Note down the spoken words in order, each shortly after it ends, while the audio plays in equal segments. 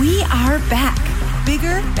are back.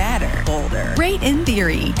 Bigger, badder, bolder. Great in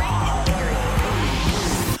theory.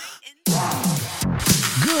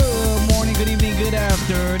 Good morning, good evening, good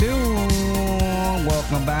afternoon.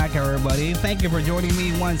 Welcome back, everybody. Thank you for joining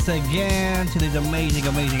me once again to these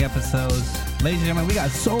amazing episodes. Ladies and gentlemen, we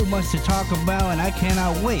got so much to talk about, and I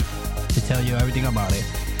cannot wait to tell you everything about it.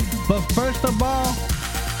 But first of all,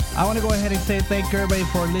 I want to go ahead and say thank you, everybody,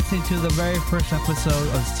 for listening to the very first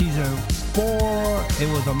episode of season 4.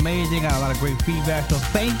 It was amazing. I got a lot of great feedback. So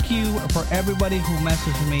thank you for everybody who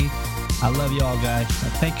messaged me. I love you all, guys.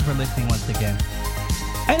 Thank you for listening once again.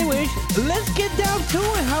 Anyways, let's get down to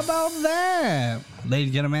it. How about that? Ladies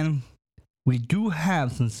and gentlemen, we do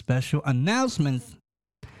have some special announcements.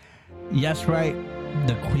 Yes, right.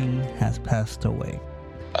 The Queen has passed away.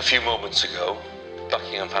 A few moments ago,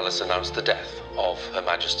 Buckingham Palace announced the death of Her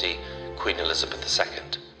Majesty Queen Elizabeth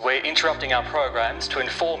II. We're interrupting our programs to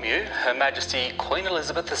inform you Her Majesty Queen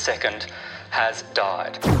Elizabeth II has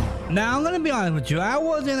died. Now, I'm going to be honest with you. I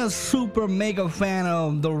wasn't a super mega fan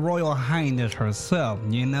of the Royal Highness herself,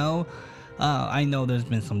 you know? I know there's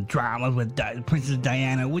been some dramas with Princess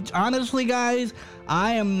Diana, which honestly, guys,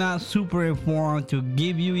 I am not super informed to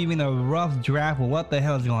give you even a rough draft of what the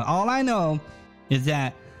hell is going on. All I know is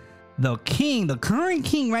that the king, the current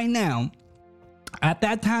king right now, at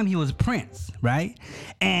that time he was prince, right?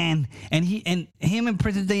 And him and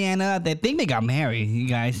Princess Diana, they think they got married. You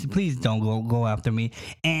guys, please don't go after me.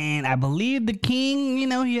 And I believe the king, you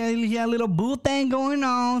know, he had a little boo thing going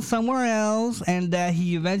on somewhere else, and that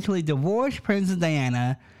he eventually divorced Princess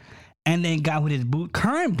Diana, and then got with his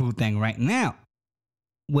current boo thing right now,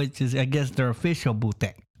 which is, I guess, their official boo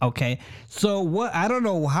thing. Okay, so what? I don't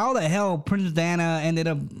know how the hell Princess Diana ended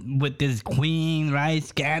up with this queen, right?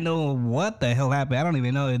 Scandal. What the hell happened? I don't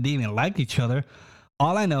even know if they even liked each other.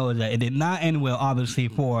 All I know is that it did not end well, obviously,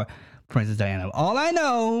 for Princess Diana. All I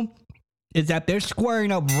know is that they're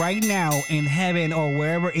squaring up right now in heaven or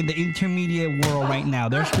wherever in the intermediate world right now.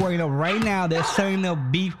 They're squaring up right now. They're setting up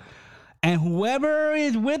beef. And whoever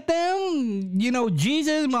is with them, you know,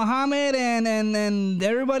 Jesus, Muhammad, and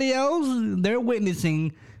everybody else, they're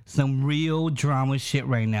witnessing some real drama shit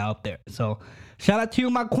right now up there. So shout out to you,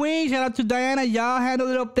 my queen. Shout out to Diana. Y'all handle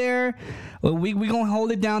it up there. We gonna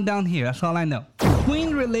hold it down here. That's all I know.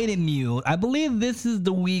 Queen related news. I believe this is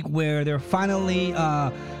the week where they're finally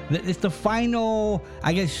it's the final,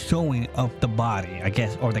 I guess, showing of the body, I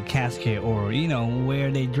guess, or the casket, or, you know,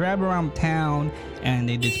 where they drive around town and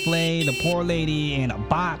they display the poor lady in a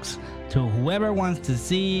box to whoever wants to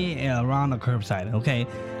see around the curbside. Okay,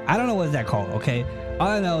 I don't know what's that called. Okay, all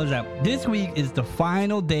I know is that this week is the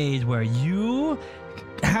final days where you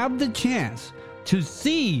have the chance to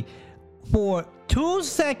see for 2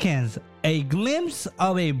 seconds a glimpse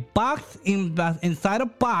of a box inside a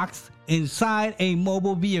box inside a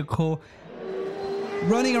mobile vehicle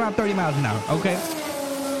running around 30 miles an hour. Okay,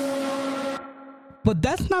 but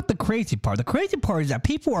that's not the crazy part. The crazy part is that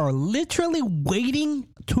people are literally waiting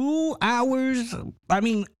 2 hours. I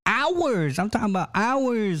mean, hours. I'm talking about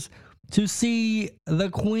hours to see the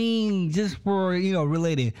queen, just for, you know,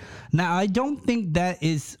 related. Now, I don't think that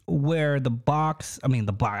is where the box, I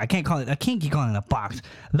can't keep calling it a box.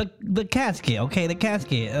 The casket, okay, the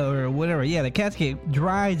casket or whatever. Yeah, the casket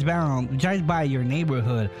drives by your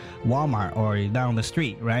neighborhood Walmart or down the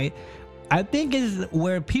street, right? I think is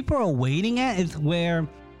where people are waiting at, is where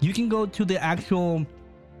you can go to the actual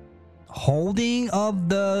holding of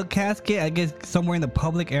the casket, I guess somewhere in the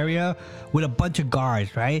public area with a bunch of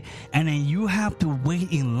guards, right? And then you have to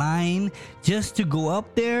wait in line just to go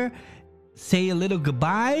up there, say a little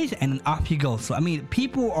goodbyes, and then off you go. So, I mean,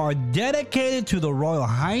 people are dedicated to the Royal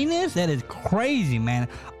Highness. That is crazy, man.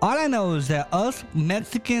 All I know is that us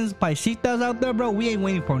Mexicans, paisitas out there, bro, we ain't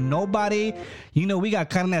waiting for nobody. You know, we got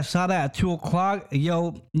carne asada at 2 o'clock.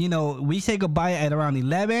 Yo, you know, we say goodbye at around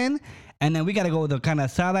 11. And then we got to go with the carne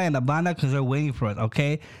asada and the banda because they're waiting for us,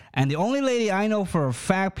 okay? And the only lady I know for a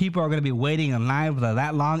fact people are going to be waiting in line for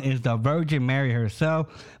that long is the Virgin Mary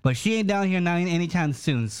herself. But she ain't down here now anytime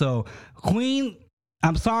soon. So, Queen,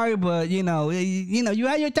 I'm sorry, but, you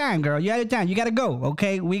had your time, girl. You had your time. You got to go,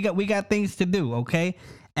 okay? We got things to do, okay?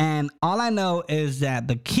 And all I know is that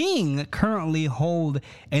the king currently hold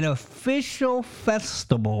an official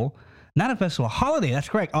festival, not a festival, a holiday. That's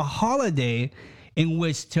correct, a holiday in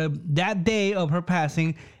which that day of her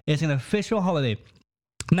passing is an official holiday.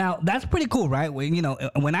 Now, that's pretty cool, right?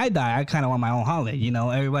 When I die, I kind of want my own holiday. You know,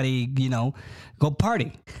 everybody, go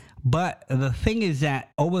party. But the thing is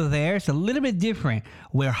that over there, it's a little bit different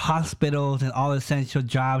where hospitals and all essential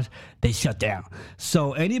jobs, they shut down.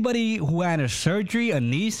 So anybody who had a surgery, a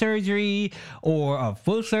knee surgery, or a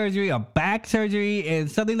foot surgery, a back surgery,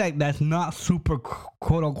 and something like that's not super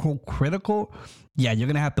quote unquote critical, yeah, you're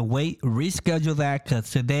going to have to wait, reschedule that,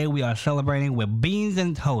 because today we are celebrating with beans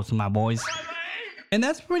and toast, my boys. And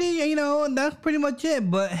that's pretty, that's pretty much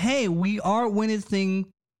it. But hey, we are witnessing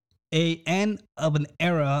a end of an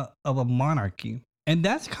era of a monarchy. And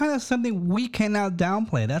that's kind of something we cannot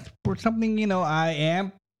downplay. That's for something, I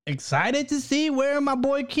am excited to see where my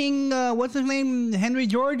boy King, what's his name, Henry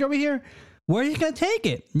George over here, where he's going to take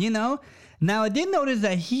it, Now, I did notice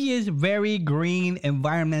that he is very green,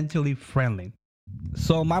 environmentally friendly.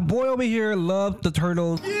 So my boy over here loves the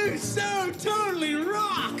turtles. You so totally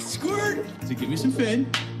rock, Squirt! So give me some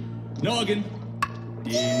fin. Noggin.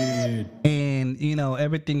 Dude. And,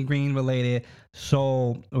 everything green related.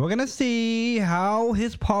 So we're going to see how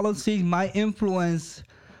his policies might influence,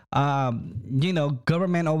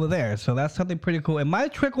 government over there. So that's something pretty cool. It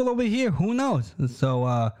might trickle over here. Who knows?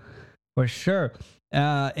 So, for sure.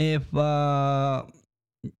 It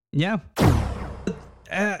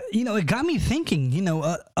got me thinking,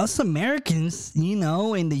 us Americans,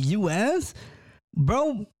 in the U.S.,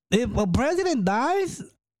 bro, if a president dies,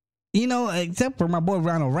 except for my boy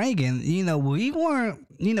Ronald Reagan, we weren't,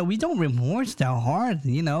 we don't remorse that hard,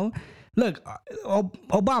 Look,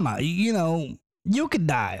 Obama, you could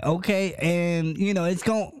die, okay? And, it's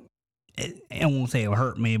going to, I won't say it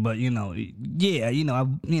hurt me, but,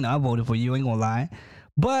 I voted for you, ain't gonna lie.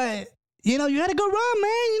 But, you had a good run,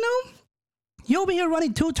 man, You over here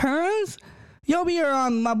running 2 terms? You over here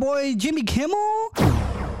on my boy Jimmy Kimmel?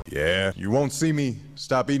 Yeah, you won't see me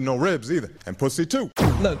stop eating no ribs either. And pussy too.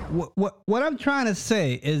 Look, what I'm trying to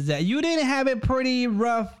say is that you didn't have it pretty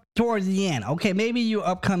rough towards the end. Okay, maybe your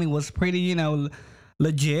upcoming was pretty,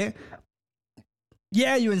 legit.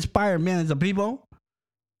 Yeah, you inspired millions of people.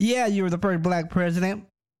 Yeah, you were the first black president.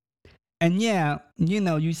 And yeah,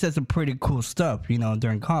 you said some pretty cool stuff,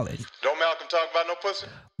 during college. Don't Malcolm talk about no pussy?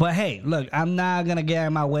 But hey, look, I'm not going to get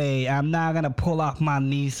in my way. I'm not going to pull off my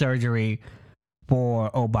knee surgery for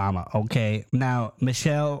Obama, okay? Now,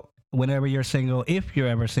 Michelle, whenever you're single, if you're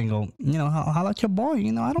ever single, holla at your boy,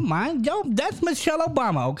 I don't mind. Yo, that's Michelle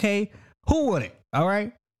Obama, okay? Who wouldn't, all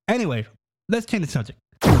right? Anyway, let's change the subject.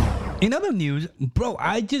 In other news, bro,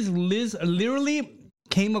 I just literally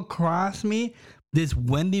came across this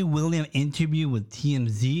Wendy Williams interview with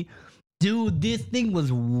TMZ. Dude, this thing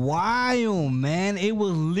was wild, man. It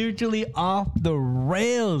was literally off the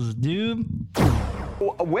rails, dude.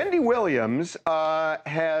 Wendy Williams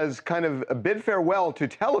has kind of bid farewell to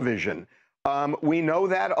television. We know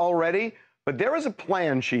that already, but there is a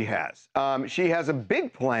plan she has. She has a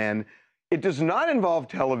big plan. It does not involve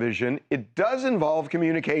television. It does involve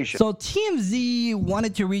communication. So TMZ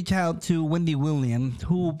wanted to reach out to Wendy Williams,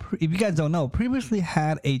 who, if you guys don't know, previously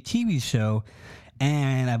had a TV show.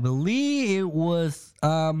 And I believe it was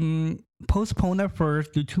postponed at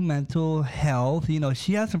first due to mental health.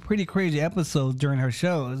 She had some pretty crazy episodes during her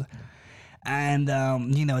shows. And,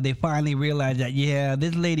 they finally realized that, yeah,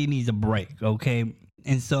 this lady needs a break, okay?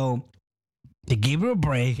 And so they gave her a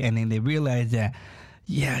break, and then they realized that,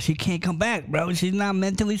 yeah, she can't come back, bro. She's not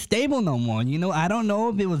mentally stable no more. I don't know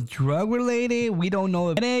if it was drug-related. We don't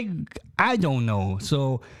know if I don't know.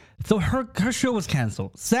 So her show was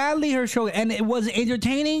canceled. Sadly, her show, and it was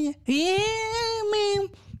entertaining. Yeah, man,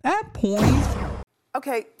 at points.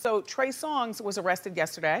 Okay, so Trey Songz was arrested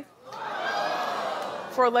yesterday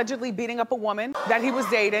for allegedly beating up a woman that he was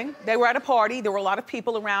dating. They were at a party. There were a lot of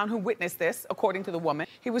people around who witnessed this, according to the woman.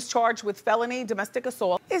 He was charged with felony domestic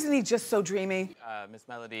assault. Isn't he just so dreamy? Miss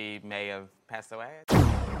Melody may have passed away.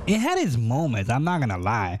 It had its moments, I'm not gonna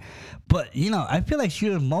lie. But, I feel like she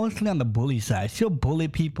was mostly on the bully side. She'll bully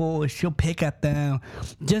people, she'll pick at them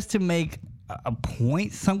just to make a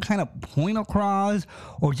point, some kind of point across,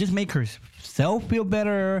 or just make herself feel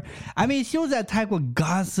better. I mean, she was that type of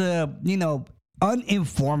gossip,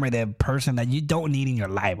 uninformative person that you don't need in your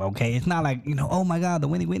life, okay? It's not like, oh my God, the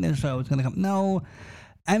Wendy Williams show is gonna come. No,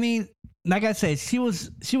 I mean, like I said, she was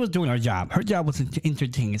doing her job. Her job was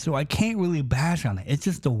entertaining, so I can't really bash on it. It's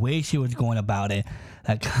just the way she was going about it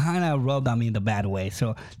that kind of rubbed on me in the bad way.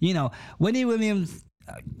 So, Wendy Williams,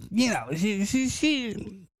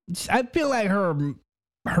 she I feel like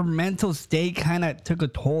her mental state kind of took a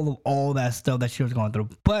toll of all that stuff that she was going through.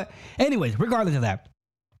 But anyways, regardless of that,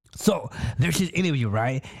 so there's this interview,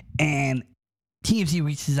 right? And TMZ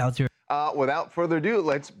reaches out to her. Without further ado,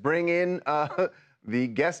 let's bring in the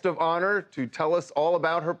guest of honor to tell us all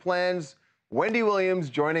about her plans Wendy Williams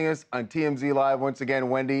joining us on TMZ Live once again.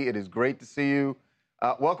 Wendy, it is great to see you.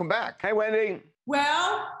 Welcome back. Hey, Wendy.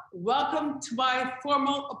 Well, welcome to my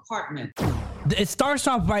formal apartment. It starts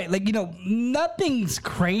off right, like, you know, nothing's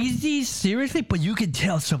crazy, seriously, but you can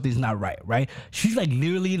tell something's not right? She's like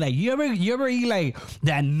literally like, you ever eat like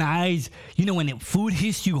that nice, you know, when food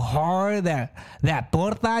hits you hard, that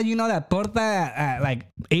torta, you know, that torta at like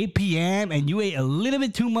 8 p.m. and you ate a little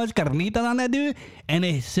bit too much carnitas on that, dude, and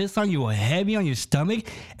it sits on you heavy on your stomach,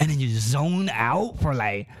 and then you zone out for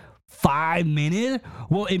like 5 minutes.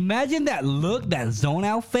 Well, imagine that look, that zone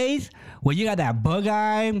out face, where you got that bug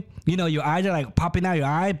eye, you know, your eyes are like popping out your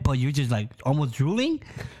eye, but you're just like almost drooling.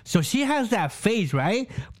 So she has that face, right?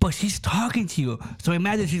 But she's talking to you. So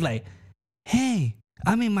imagine she's like, hey,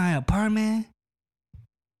 I'm in my apartment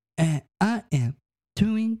and I am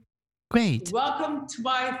doing great. Welcome to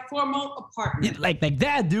my formal apartment. Like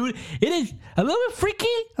that, dude. It is a little bit freaky,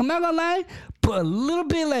 I'm not gonna lie, but a little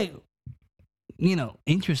bit like, you know,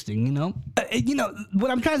 interesting, you know? You know, what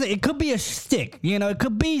I'm trying to say, it could be a stick, you know? It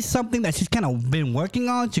could be something that she's kind of been working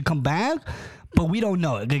on to come back, but we don't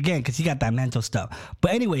know. Again, because she got that mental stuff.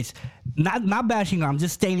 But anyways, not bashing her. I'm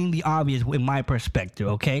just stating the obvious in my perspective,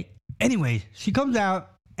 okay? Anyway, she comes out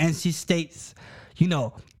and she states, you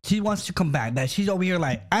know, she wants to come back. That she's over here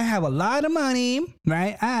like, I have a lot of money,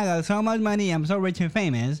 right? I got so much money. I'm so rich and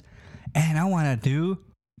famous. And I want to do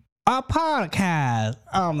a podcast.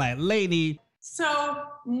 I'm like, lady. So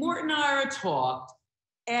Morton and I talked,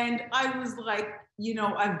 and I was like, you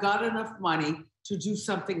know, I've got enough money to do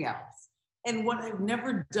something else. And what I've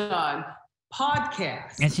never done,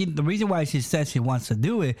 podcasts. And the reason why she said she wants to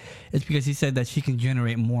do it is because she said that she can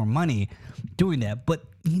generate more money doing that. But,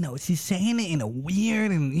 you know, she's saying it in a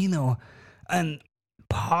weird and, you know, and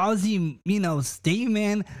pausing, you know,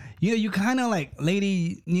 statement. You know, you kind of like,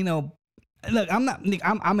 lady, you know, look, I'm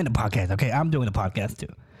in a podcast, okay? I'm doing a podcast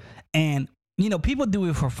too. And, you know, people do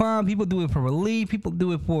it for fun. People do it for relief. People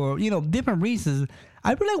do it for, you know, different reasons.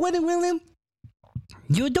 I feel like Wendy Williams,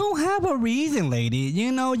 you don't have a reason, lady.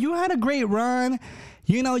 You know, you had a great run.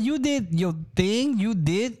 You know, you did your thing. You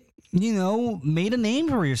did, you know, made a name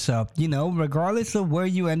for yourself. You know, regardless of where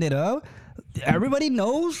you ended up, everybody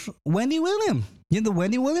knows Wendy Williams. You're the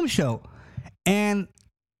Wendy Williams Show. And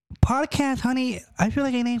podcast, honey, I feel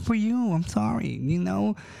like it ain't for you. I'm sorry. You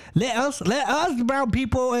know, let us brown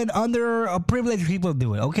people and underprivileged people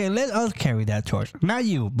do it. Okay, let us carry that torch, not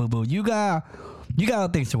you, boo boo. You got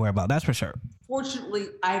things to worry about. That's for sure. Fortunately,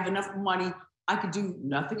 I have enough money. I could do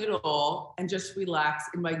nothing at all and just relax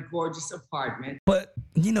in my gorgeous apartment. But,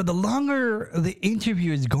 you know, the longer the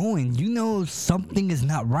interview is going, you know something is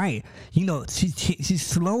not right. You know, she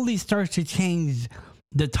slowly starts to change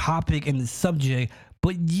the topic and the subject,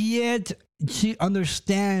 but yet she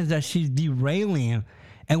understands that she's derailing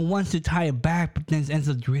and wants to tie it back, but then ends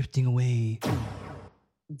up drifting away.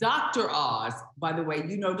 Dr. Oz, by the way,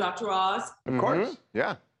 you know Dr. Oz? Of course,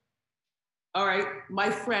 yeah. All right, my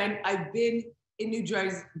friend, I've been in New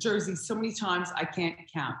Jersey so many times I can't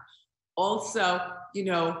count. Also, you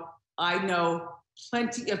know, I know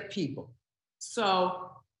plenty of people. So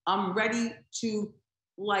I'm ready to,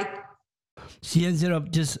 like... She ended up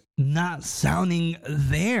just not sounding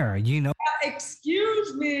there, you know?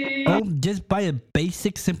 Excuse me! Oh, just by a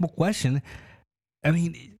basic, simple question. I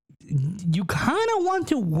mean, you kind of want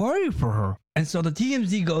to worry for her. And so the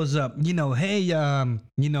TMZ goes up, you know, hey, you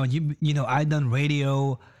know, I done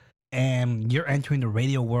radio and you're entering the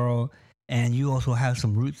radio world and you also have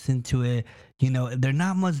some roots into it. You know, they're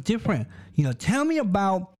not much different. You know, tell me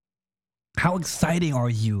about how exciting are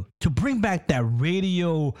you to bring back that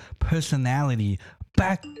radio personality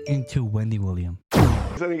back into Wendy Williams?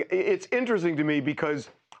 So it's interesting to me because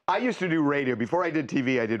I used to do radio. Before I did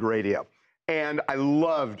TV, I did radio. And I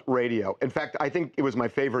loved radio. In fact, I think it was my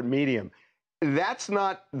favorite medium. That's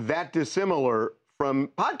not that dissimilar from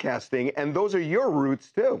podcasting, and those are your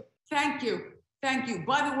roots too. Thank you. Thank you.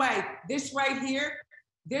 By the way, this right here,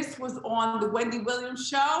 this was on the Wendy Williams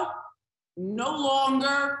Show. No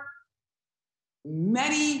longer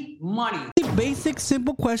many money. Basic,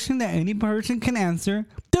 simple question that any person can answer.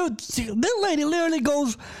 Dude, this lady literally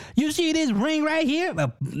goes, you see this ring right here?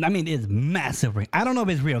 I mean, it's massive ring. I don't know if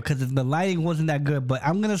it's real because the lighting wasn't that good, but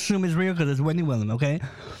I'm going to assume it's real because it's Wendy Williams, okay?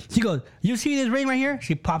 She goes, you see this ring right here?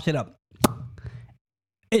 She pops it up.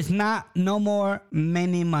 It's not no more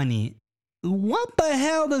many money. What the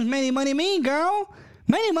hell does many money mean, girl?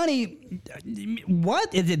 Many money,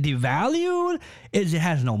 what? Is it devalued? Is it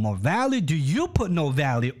has no more value? Do you put no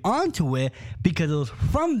value onto it because it was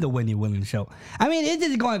from the Wendy Williams Show? I mean, it's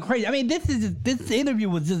just going crazy. I mean, this interview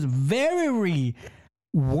was just very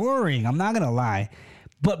worrying. I'm not going to lie.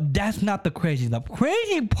 But that's not the crazy. The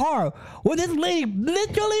crazy part was this lady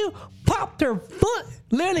literally popped her foot,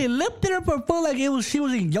 literally lifted up her foot like she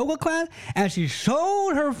was in yoga class, and she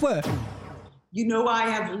showed her foot. You know I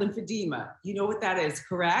have lymphedema. You know what that is,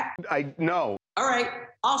 correct? I know. All right,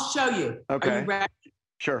 I'll show you. Okay. Are you ready?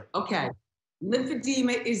 Sure. Okay.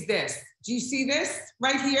 Lymphedema is this. Do you see this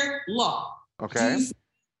right here? Look. Okay.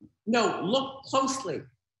 No, look closely.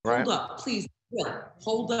 Right. Hold up, please. Will,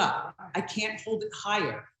 hold up. I can't hold it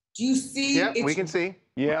higher. Do you see? Yeah, we can see.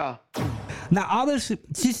 Yeah. Now, all this,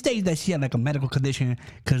 she states that she had like a medical condition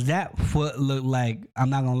because that foot looked like, I'm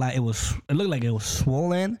not gonna lie, it looked like it was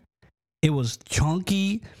swollen. It was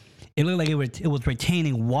chunky. It looked like it was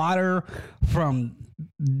retaining water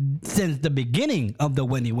since the beginning of the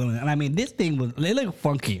Wendy Williams. And I mean, this thing it looked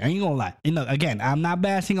funky. I ain't gonna lie. You know, again, I'm not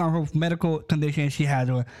bashing on her medical condition she has.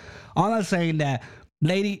 All I'm saying that,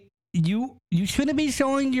 lady, you shouldn't be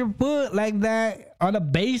showing your foot like that on a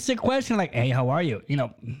basic question like, hey, how are you? You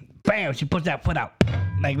know, bam, she puts that foot out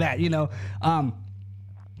like that, you know.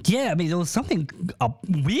 Yeah, I mean, it was something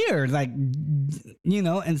weird, like, you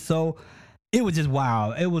know, and so it was just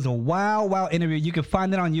wild. It was a wild interview. You can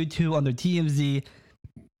find it on YouTube under TMZ.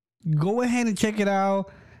 Go ahead and check it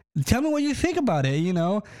out. Tell me what you think about it, you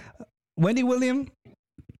know. Wendy Williams,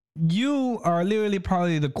 you are literally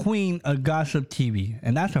probably the queen of gossip TV,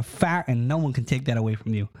 and that's a fact, and no one can take that away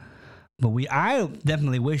from you. But I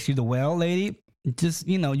definitely wish you the well, lady. Just,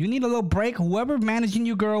 you know, you need a little break. Whoever managing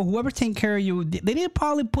you, girl, whoever's taking care of you, they need to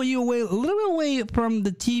probably put you away a little bit away from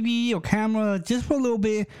the TV or camera just for a little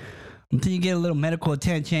bit until you get a little medical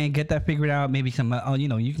attention, get that figured out. Maybe some, you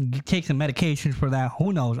know, you can take some medications for that.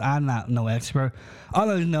 Who knows? I'm not no expert. All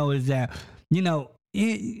I know is that, you know,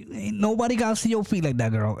 ain't nobody got to see your feet like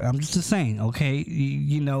that, girl. I'm just saying, okay?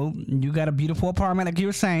 You know, you got a beautiful apartment, like you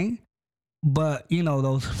were saying, but, you know,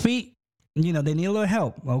 those feet, you know, they need a little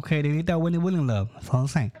help, okay? They need that Wendy Williams love. That's all I'm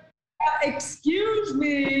saying. Excuse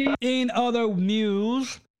me. In other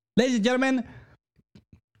news, ladies and gentlemen,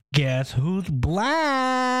 guess who's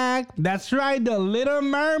black? That's right, the Little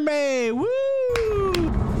Mermaid. Woo!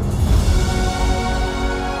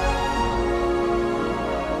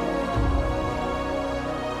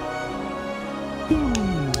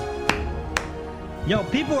 Yo,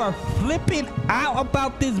 people are flipping out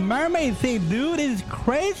about this mermaid thing, dude. It's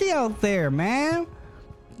crazy out there, man.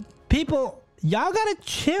 People, y'all gotta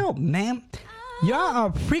chill, man. Y'all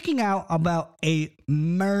are freaking out about a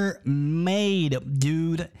mermaid,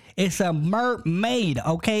 dude. It's a mermaid,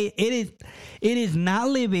 okay? It is not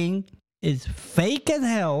living. It's fake as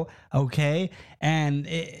hell, okay? And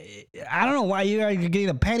I don't know why you guys are getting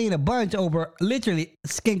a penny in a bunch over literally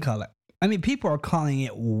skin color. I mean, people are calling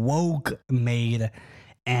it woke maid,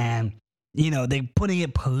 and, you know, they putting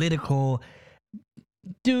it political.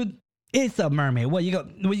 Dude, it's a mermaid. What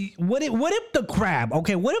if the crab,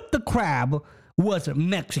 okay, what if the crab was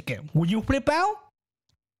Mexican? Would you flip out?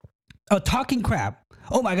 A talking crab.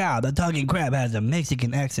 Oh my God, the talking crab has a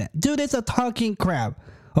Mexican accent. Dude, it's a talking crab,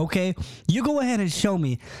 okay? You go ahead and show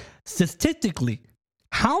me, statistically,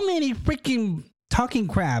 how many freaking talking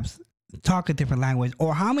crabs talk a different language,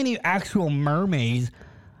 or how many actual mermaids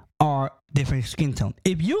are different skin tone.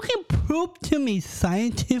 If you can prove to me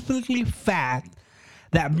scientifically fact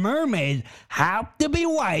that mermaids have to be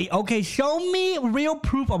white, okay, show me real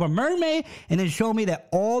proof of a mermaid, and then show me that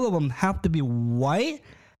all of them have to be white,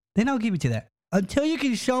 then I'll give you to that. Until you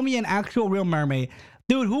can show me an actual real mermaid,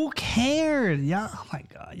 dude, who cares? Y'all, oh my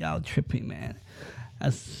God, y'all tripping, man. I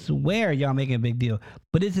swear y'all making a big deal.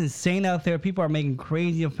 But it's insane out there. People are making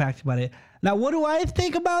crazy facts about it. Now, what do I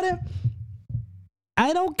think about it?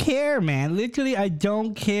 I don't care, man. Literally, I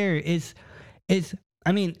don't care.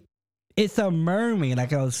 I mean, it's a mermaid,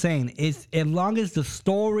 like I was saying. It's as long as the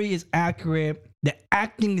story is accurate, the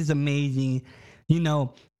acting is amazing, you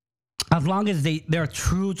know, as long as they're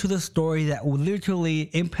true to the story that literally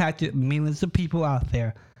impacted millions of people out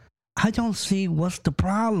there, I don't see what's the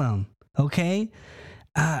problem, okay?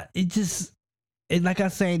 Like I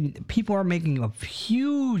said, people are making a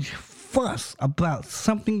huge fuss about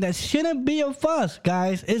something that shouldn't be a fuss,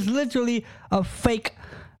 guys. It's literally a fake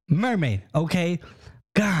mermaid, okay?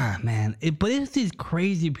 God, man. But it's these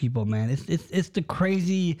crazy people, man. It's the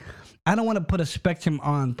crazy. I don't want to put a spectrum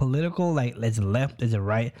on political, like is it left, is it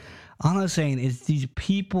right? All I'm saying is these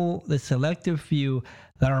people, the selective few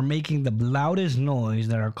that are making the loudest noise,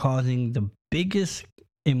 that are causing the biggest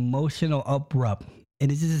emotional uproar.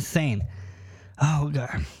 And it's just insane. Oh,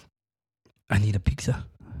 God. I need a pizza.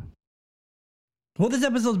 Well, this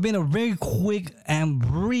episode's been a very quick and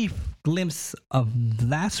brief glimpse of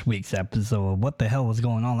last week's episode. What the hell was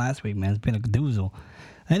going on last week, man? It's been a doozle.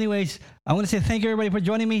 Anyways, I want to say thank you everybody for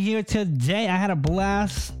joining me here today. I had a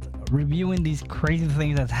blast reviewing these crazy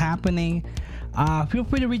things that's happening. Feel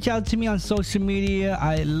free to reach out to me on social media.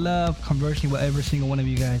 I love conversing with every single one of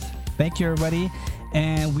you guys. Thank you everybody,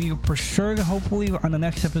 and we for sure, hopefully on the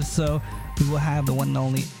next episode, we will have the one and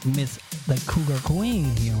only Miss the Cougar Queen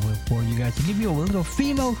here for you guys to give you a little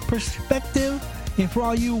female perspective. And for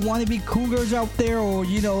all you wannabe cougars out there, or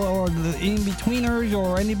or the in-betweeners,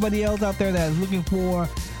 or anybody else out there that is looking for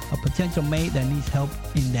a potential mate that needs help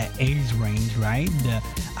in that age range, right? I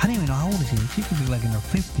don't even know how old is she. She could be like in her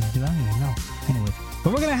 50s, dude. I don't even know. Anyways,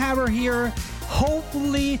 but we're gonna have her here.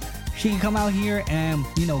 Hopefully, she can come out here and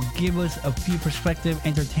give us a few perspective,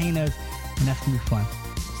 entertain us, and that's gonna be fun.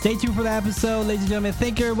 Stay tuned for that episode, ladies and gentlemen.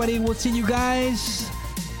 Thank you, everybody. We'll see you guys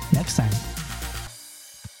next time.